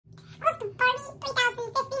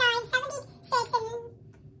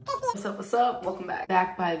What's up, what's up? Welcome back.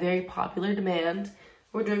 Back by very popular demand.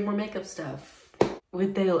 We're doing more makeup stuff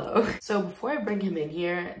with Dalo. So before I bring him in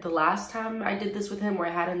here, the last time I did this with him where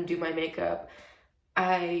I had him do my makeup,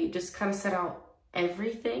 I just kind of set out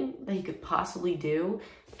everything that he could possibly do,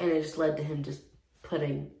 and it just led to him just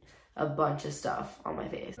putting a bunch of stuff on my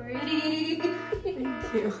face. Pretty.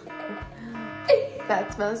 Thank you.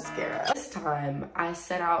 That's mascara. This time, I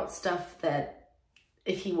set out stuff that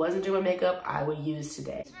if he wasn't doing makeup, I would use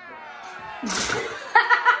today.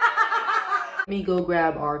 Let me go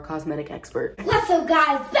grab our cosmetic expert. What's up,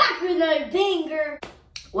 guys? Back with another banger.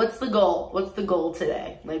 What's the goal? What's the goal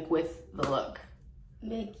today? Like with the look?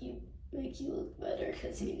 Make you look better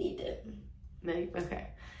because you need it. Okay.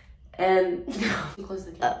 And close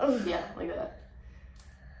the camera. Yeah, like that.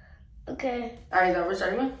 Okay. All right, is that what we're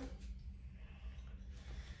starting with?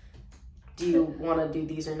 Do you want to do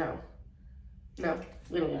these or no? No,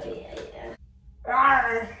 we don't need to.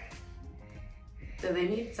 Yeah. Do they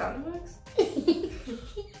need sound effects?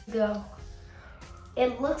 Go.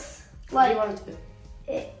 It looks What do like you want it to do?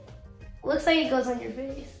 it looks like it goes on your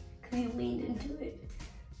face because you leaned into it.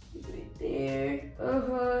 Right there.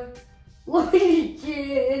 Look at your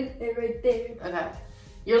chin. And right there. Okay.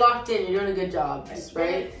 You're locked in. You're doing a good job,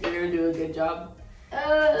 right? You're gonna do a good job.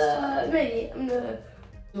 Maybe I'm gonna.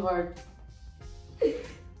 Too hard.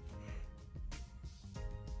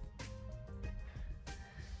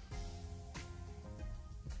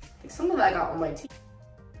 Some of that got on my teeth.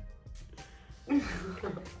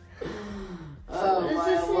 Oh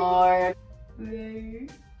my lord.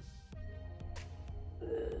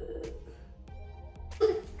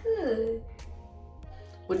 It's good.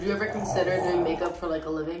 Would you ever consider doing makeup for like a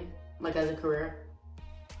living? Like as a career?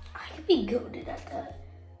 I could be good at that.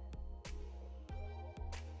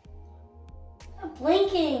 Stop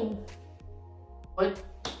blinking. What?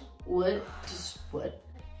 Just what?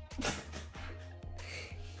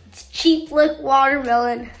 It's cheap like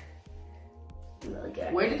watermelon. Really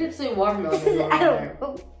good. Where did it say watermelon? I don't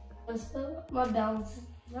know. What's up? My balance.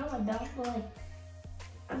 Not my balance, but like,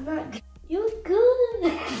 I'm not good. You look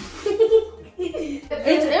good.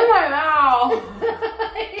 It's in my mouth.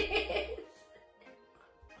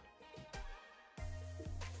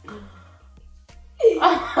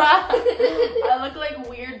 I look like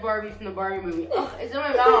weird Barbie from the Barbie movie. Oh, it's in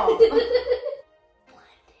my mouth.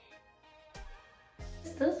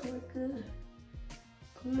 This does work good.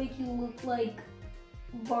 It'll make you look like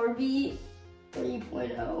Barbie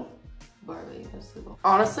 3.0. Barbie, that's the goal.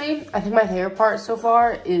 Honestly, I think my favorite part so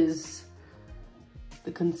far is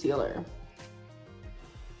the concealer.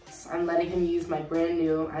 So I'm letting him use my brand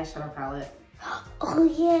new eyeshadow palette. Oh,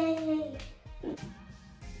 yay!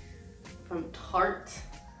 From Tarte.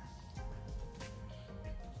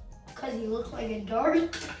 Because you look like a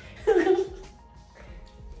dart.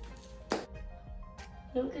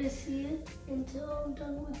 I'm gonna see it until I'm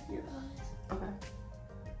done with your eyes. Okay.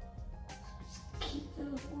 Just keep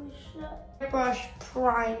them fully shut. Brush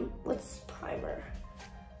prime. What's primer?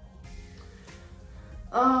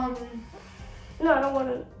 No, I don't want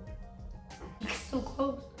to. It's so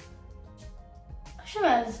close. I should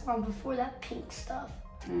have had this on before that pink stuff.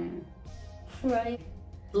 Right?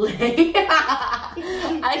 Lay.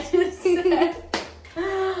 I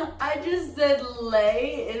just said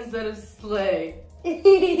lay instead of slay.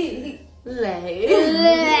 Lay.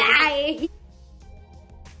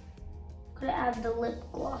 Gonna add the lip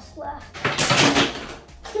gloss last.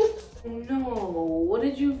 No, what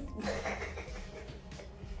did you?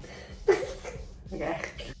 Okay.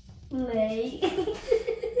 Lay.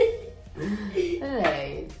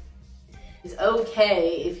 Lay. It's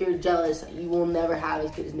okay if you're jealous. You will never have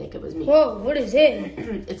as good as makeup as me. Whoa, what is it?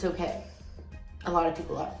 It's okay. A lot of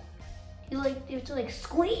people are. You have to like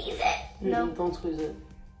squeeze it. No. Don't squeeze it.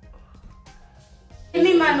 Give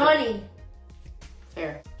me my money.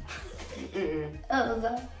 Fair. Oh,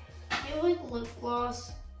 that. You like lip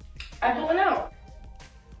gloss? I put one out.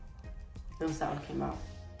 No sound came out.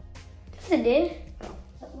 Yes, it did. No.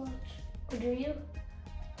 That much. Or do you?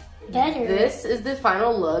 Better. This is the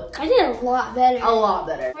final look. I did a lot better. A lot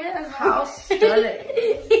better. How stunning.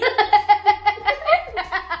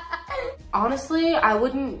 Honestly, I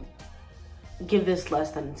wouldn't give this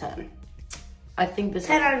less than 10. I think this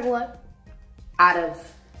 10 out of what? Out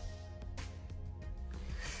of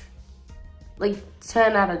like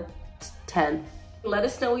 10 out of 10. Let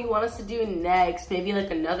us know what you want us to do next. Maybe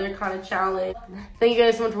like another kind of challenge. Thank you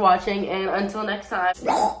guys so much for watching, and until next time.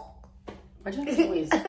 Why'd you squeeze?